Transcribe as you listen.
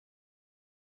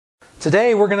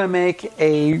Today we're going to make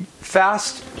a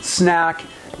fast snack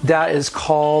that is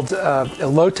called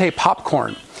Elote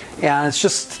Popcorn. And it's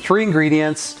just 3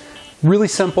 ingredients, really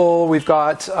simple. We've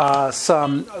got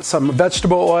some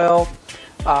vegetable oil,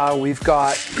 we've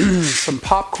got some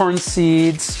popcorn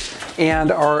seeds,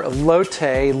 and our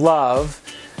Elote Love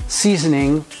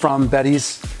seasoning from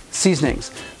Betty's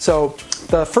Seasonings. So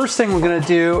the first thing we're going to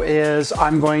do is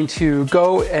I'm going to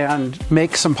go and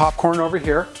make some popcorn over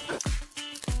here.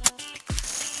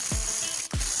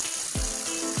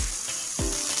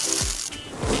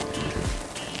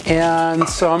 And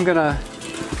so I'm gonna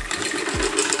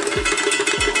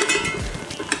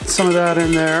put some of that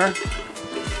in there.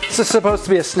 This is supposed to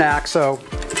be a snack, so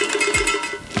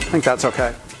I think that's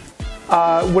okay.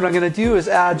 What I'm gonna do is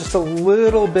add just a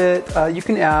little bit. You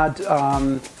can add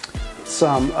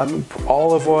some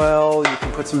olive oil. You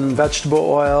can put some vegetable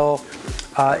oil,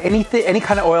 any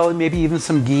kind of oil, maybe even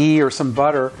some ghee or some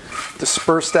butter.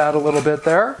 Disperse that a little bit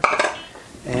there.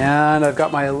 And I've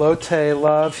got my Elote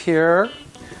Love here.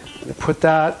 Put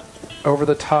that over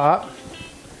the top.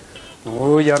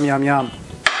 Oh, yum, yum, yum.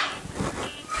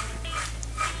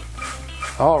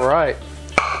 All right.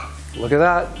 Look at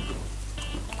that.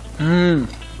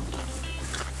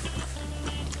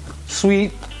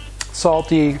 Sweet,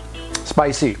 salty,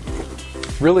 spicy.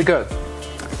 Really good.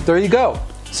 There you go.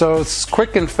 So it's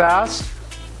quick and fast.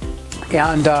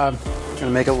 And I'm going to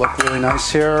make it look really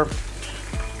nice here.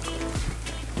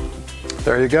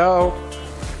 There you go.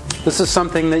 This is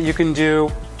something that you can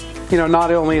do, not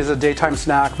only as a daytime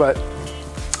snack, but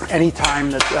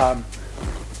anytime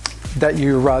that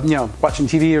you're, watching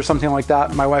TV or something like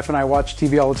that. My wife and I watch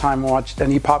TV all the time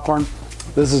and eat popcorn.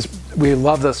 We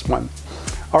love this one.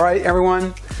 All right,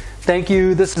 everyone. Thank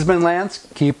you. This has been Lance.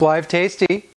 Keep life tasty.